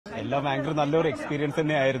എല്ലാം ഭയങ്കര നല്ലൊരു എക്സ്പീരിയൻസ്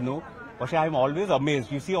തന്നെയായിരുന്നു. പക്ഷെ I M always amazed.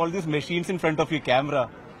 You see all these machines in front of U camera.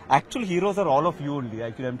 Actual heroes are all of you only.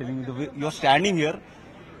 Actually I M telling you are standing here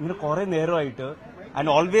ഇങ്ങനെ കുറെ നേരമായിട്ട്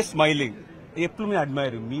and always smiling. എപ്പോഴും ഞാൻ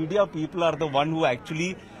admire ചെയ്യും. Media people are the one who actually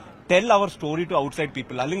tell our story to outside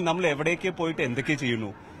people. അല്ലെങ്കിൽ നമ്മൾ എവിടേക്ക് പോയിട്ട് എന്തൊക്കെ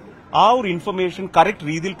ചെയ്യുന്നു ആ ഒരു ഇൻഫർമേഷൻ കറക്റ്റ്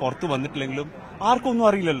രീതിയിൽ പുറത്തു വന്നിട്ടില്ലെങ്കിലും ആർക്കും ഒന്നും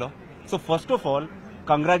അറിയില്ലല്ലോ. So first of all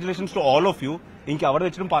congratulations to all of U. എനിക്ക് അവിടെ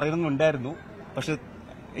വെച്ചിട്ടും പറയുന്നുണ്ടായിരുന്നു, പക്ഷെ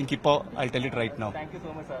എനിക്കിപ്പോ I tell it right now. Thank you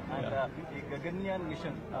so much sir. Gaganyaan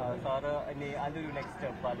mission sir അതിന്റെ നെക്സ്റ്റ്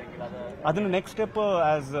സ്റ്റെപ്പ് അല്ലെങ്കിൽ അതിന് നെക്സ്റ്റ് സ്റ്റെപ്പ്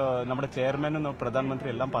ആസ് നമ്മുടെ ചെയർമാനും പ്രധാനമന്ത്രി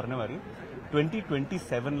എല്ലാം പറഞ്ഞ മാതിരി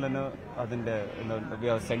 2027 അതിന്റെ V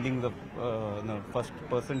R sending the first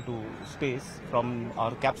person to space from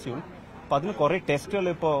our capsule. അപ്പൊ അതിന് കുറെ ടെസ്റ്റുകൾ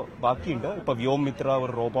ഇപ്പോൾ ബാക്കിയുണ്ട്. ഇപ്പൊ വ്യോമിത്ര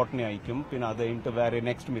ഒരു റോബോട്ടിനെ അയക്കും, പിന്നെ അത് കഴിഞ്ഞിട്ട് വേറെ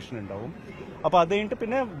നെക്സ്റ്റ് മിഷൻ ഉണ്ടാവും. അപ്പൊ അത് കഴിഞ്ഞിട്ട്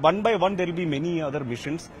പിന്നെ one by one there will be many other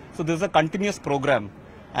missions. So this A continuous programme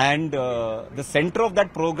and the center of that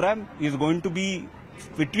program is going to be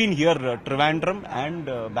between here Trivandrum and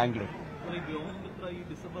Bangalore.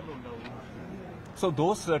 So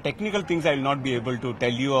those technical things I will not be able to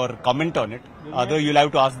tell you or comment on it. Other you'll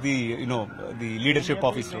have to ask the the leadership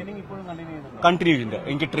of ISRO. Continuing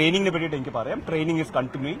inke training ne pattittu enke parayam. Training is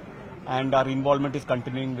continuing and our involvement is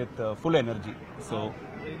continuing with full energy. So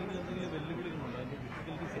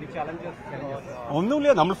ഒന്നുമില്ല,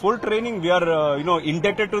 നമ്മൾ full training V R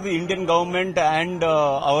indebted to the Indian government and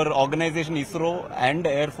our organization ISRO and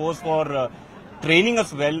Air Force for training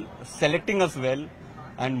us well, selecting us well,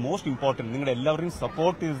 and most important നിങ്ങളുടെ എല്ലാവരുടെയും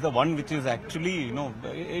support is the one which is actually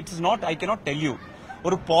it's not, I cannot tell you.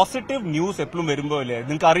 ഒരു positive news എപ്പോഴും വരുമ്പോ അല്ലേ,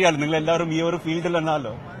 നിങ്ങൾക്ക് അറിയാലോ, നിങ്ങൾ എല്ലാവരും ഈ ഒരു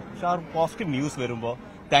ഫീൽഡിലെന്നാലോ, പക്ഷെ ആ പോസിറ്റീവ് ന്യൂസ് വരുമ്പോ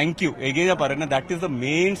താങ്ക് യു എഗെയിൻ ഞാൻ പറയുന്നത് that is the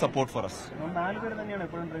main support for us.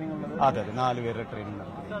 അതെ, 4 പേരുടെ ട്രെയിനിങ്.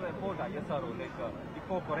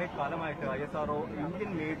 ഇപ്പോൾ കുറെ കാലമായിട്ട് ISRO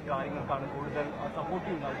ഇന്ത്യൻ മെയ്ഡ് കാര്യങ്ങൾക്കാണ് കൂടുതൽ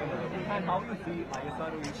സപ്പോർട്ടീവ് നൽകുന്നത്. And how you see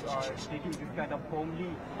ISRO is taking this kind of homely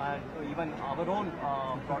and even our own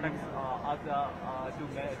products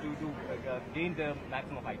to gain the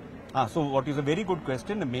maximum height? So what is a very good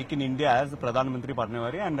question. Make in India as Pradhan Mantri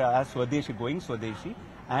Parnavari and as Swadeshi, going Swadeshi,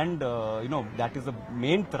 and that is the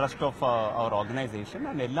main thrust of our organization,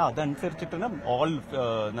 and ella adanusarichittu all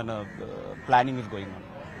planning is going on.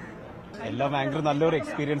 എല്ലാം ഭയങ്കര നല്ലൊരു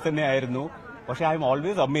experience തന്നെയായിരുന്നു. പക്ഷെ I M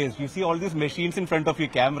always amazed. You see all these machines in front of U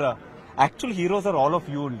camera. Actual heroes are all of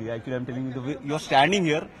you only. Actually I M telling you are standing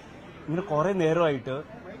here ഇങ്ങനെ കുറെ നേരമായിട്ട്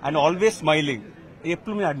and always smiling.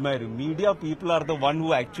 എപ്പോഴും ഞാൻ admire ചെയ്യും. Media people are the one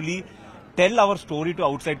who actually tell our story to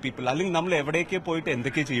outside people. അല്ലെങ്കിൽ നമ്മൾ എവിടേക്ക് പോയിട്ട്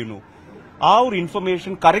എന്തൊക്കെ ചെയ്യുന്നു ആ ഒരു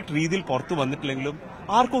ഇൻഫർമേഷൻ കറക്റ്റ് രീതിയിൽ പുറത്തു വന്നിട്ടില്ലെങ്കിലും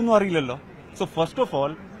ആർക്കും ഒന്നും അറിയില്ലല്ലോ. So first of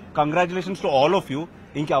all congratulations to all of U.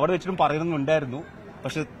 എനിക്ക് അവിടെ വെച്ചിട്ടും പറയുന്നുണ്ടായിരുന്നു,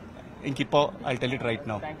 പക്ഷെ എനിക്കിപ്പോ I tell it right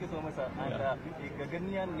now. Thank you so much sir.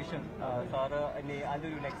 Gaganyaan mission sir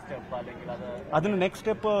അതിന്റെ നെക്സ്റ്റ് സ്റ്റെപ്പ് അല്ലെങ്കിൽ അതിന് നെക്സ്റ്റ്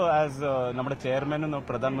സ്റ്റെപ്പ് ആസ് നമ്മുടെ ചെയർമാനും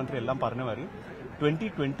പ്രധാനമന്ത്രി എല്ലാം പറഞ്ഞ മാതിരി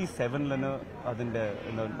 2027 അതിന്റെ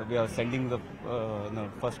V R sending the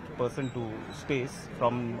first person to space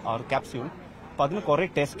from our capsule. അപ്പൊ അതിന് കുറെ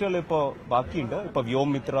ടെസ്റ്റുകൾ ഇപ്പോൾ ബാക്കിയുണ്ട്. ഇപ്പൊ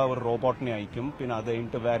വ്യോമിത്ര ഒരു റോബോട്ടിനെ അയക്കും, പിന്നെ അത്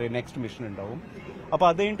കഴിഞ്ഞിട്ട് വേറെ നെക്സ്റ്റ് മിഷൻ ഉണ്ടാവും. അപ്പൊ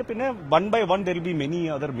അത് കഴിഞ്ഞിട്ട് പിന്നെ one by one there will be many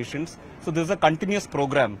other missions. So this A continuous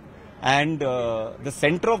programme and the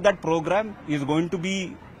center of that program is going to be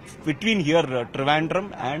between here Trivandrum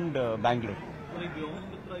and Bangalore.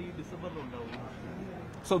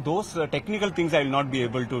 So those technical things I will not be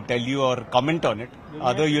able to tell you or comment on it.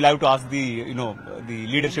 Other you'll have to ask the the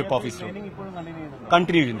leadership of ISRO.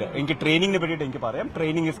 Continuing inke training ne pattittu enke parayam.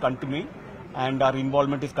 Training is continuing and our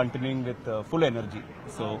involvement is continuing with full energy.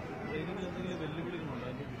 So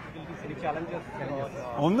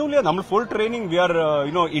ഒന്നുമില്ല, നമ്മൾ full training V R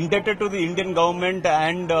indebted to the Indian government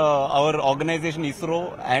and our organization ISRO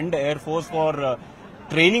and Air Force for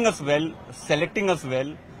training us well, selecting us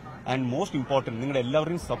well, and most important നിങ്ങളുടെ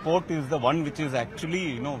എല്ലാവരുടെയും support is the one which is actually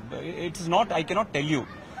it's not, I cannot tell you.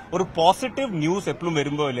 ഒരു positive news എപ്പോഴും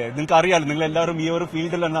വരുമ്പോ അല്ലേ, നിങ്ങൾക്ക് അറിയാലോ, നിങ്ങൾ എല്ലാവരും ഈ ഒരു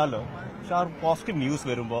ഫീൽഡിലെന്നാലോ, പക്ഷെ ആ പോസിറ്റീവ് ന്യൂസ്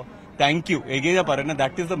വരുമ്പോ താങ്ക് യു എഗെയിൻ ഞാൻ പറയുന്നത്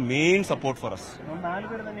that is the main support for us.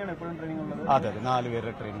 അതെ, 4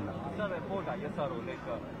 പേരുടെ ട്രെയിനിങ്.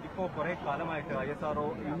 ഇപ്പോൾ കുറെ കാലമായിട്ട് ISRO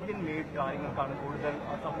ഇന്ത്യൻ മെയ്ഡ് കാര്യങ്ങൾക്കാണ് കൂടുതൽ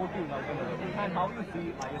സപ്പോർട്ടീവ് നൽകുന്നത്. And how you see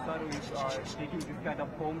ISRO is taking this kind of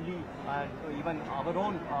homely and even our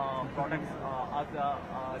own products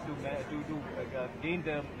to gain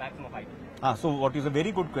the maximum height? So what is a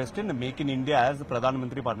very good question. Make in India as Pradhan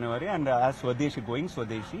Mantri Parnavari and as Swadeshi, going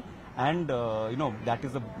Swadeshi, and that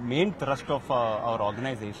is the main thrust of our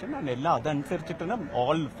organization, and ella adanusarichittu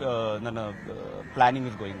all planning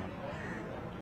is going on.